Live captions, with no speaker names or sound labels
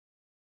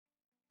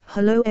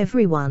Hello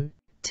everyone,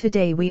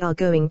 today we are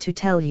going to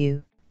tell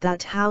you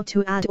that how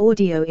to add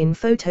audio in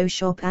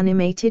Photoshop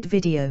animated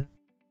video.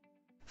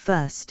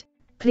 First,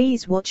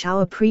 please watch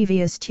our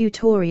previous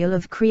tutorial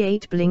of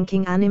create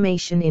blinking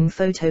animation in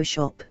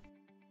Photoshop.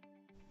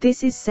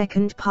 This is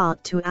second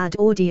part to add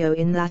audio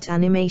in that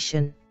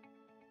animation.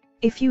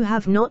 If you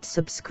have not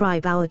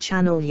subscribed our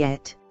channel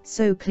yet,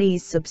 so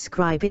please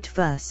subscribe it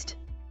first.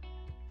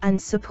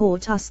 And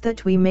support us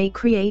that we may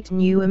create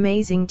new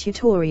amazing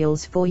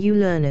tutorials for you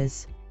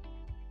learners.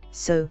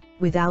 So,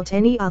 without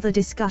any other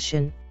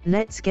discussion,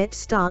 let's get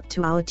start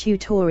to our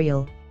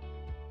tutorial.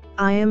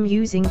 I am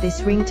using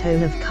this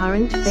ringtone of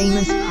current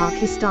famous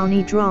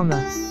Pakistani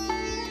drama.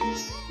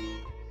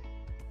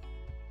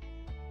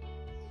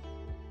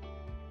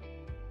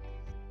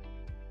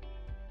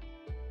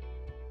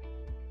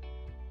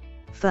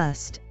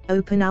 First,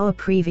 open our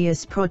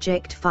previous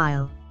project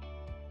file.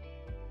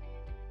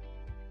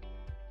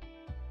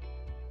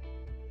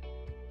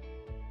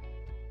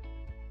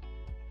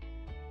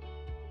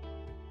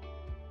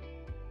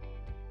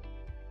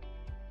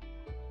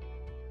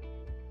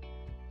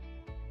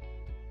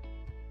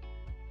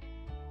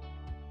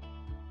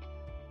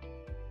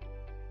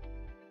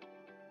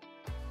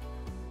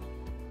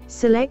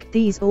 Select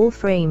these all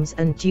frames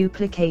and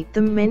duplicate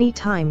them many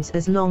times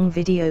as long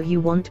video you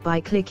want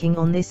by clicking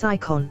on this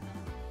icon.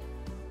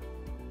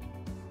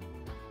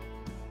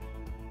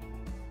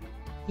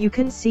 You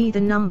can see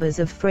the numbers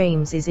of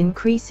frames is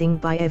increasing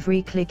by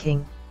every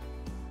clicking.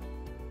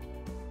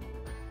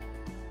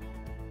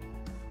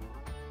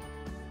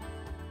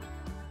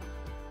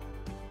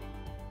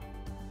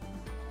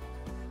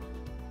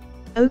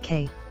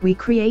 Okay, we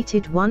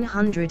created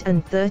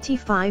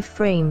 135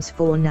 frames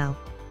for now.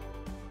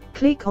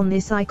 Click on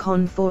this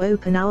icon for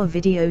open our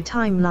video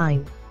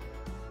timeline.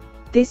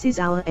 This is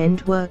our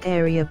end work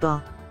area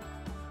bar.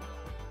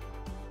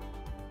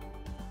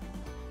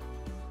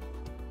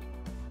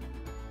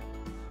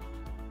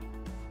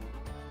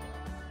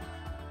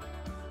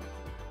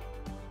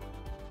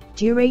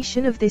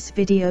 Duration of this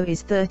video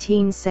is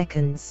 13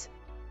 seconds.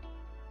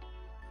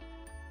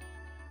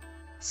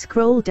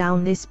 Scroll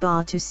down this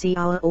bar to see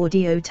our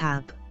audio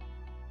tab.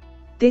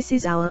 This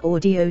is our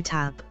audio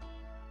tab.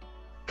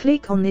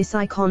 Click on this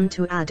icon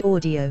to add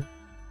audio.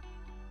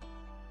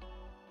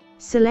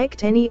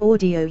 Select any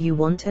audio you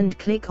want and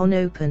click on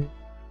open.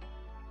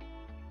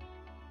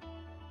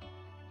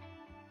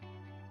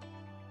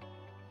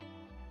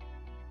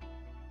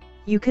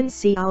 You can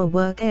see our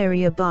work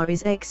area bar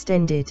is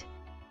extended.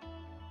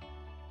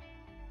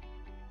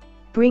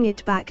 Bring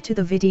it back to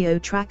the video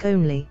track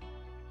only.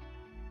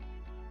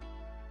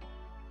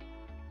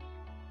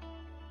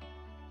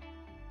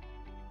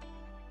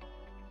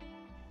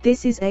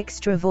 This is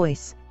extra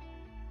voice.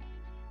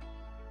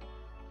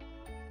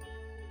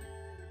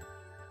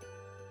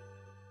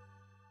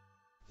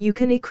 You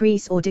can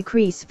increase or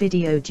decrease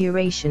video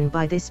duration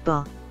by this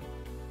bar.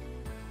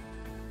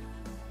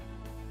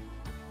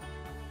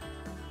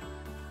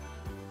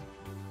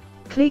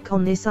 Click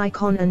on this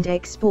icon and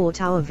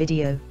export our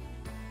video.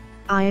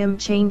 I am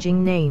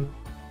changing name.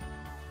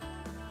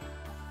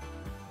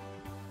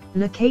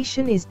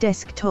 Location is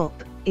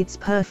desktop, it's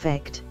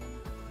perfect.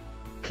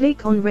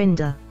 Click on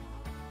render.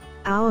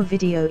 Our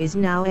video is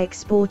now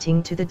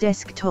exporting to the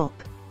desktop.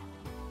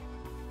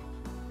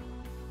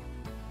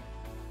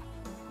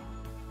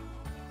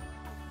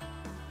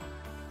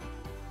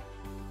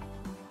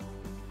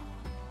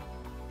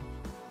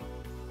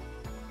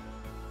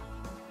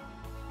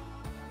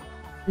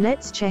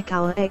 Let's check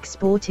our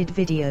exported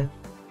video.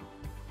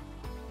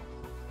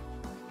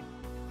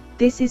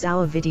 This is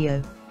our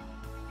video.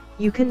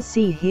 You can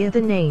see here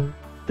the name,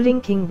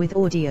 blinking with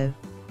audio.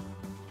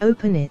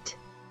 Open it.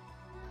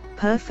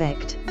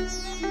 Perfect.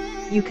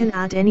 You can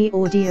add any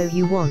audio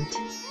you want.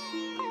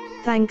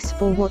 Thanks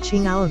for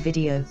watching our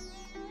video.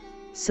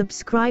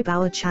 Subscribe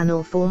our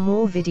channel for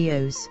more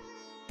videos.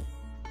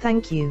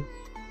 Thank you.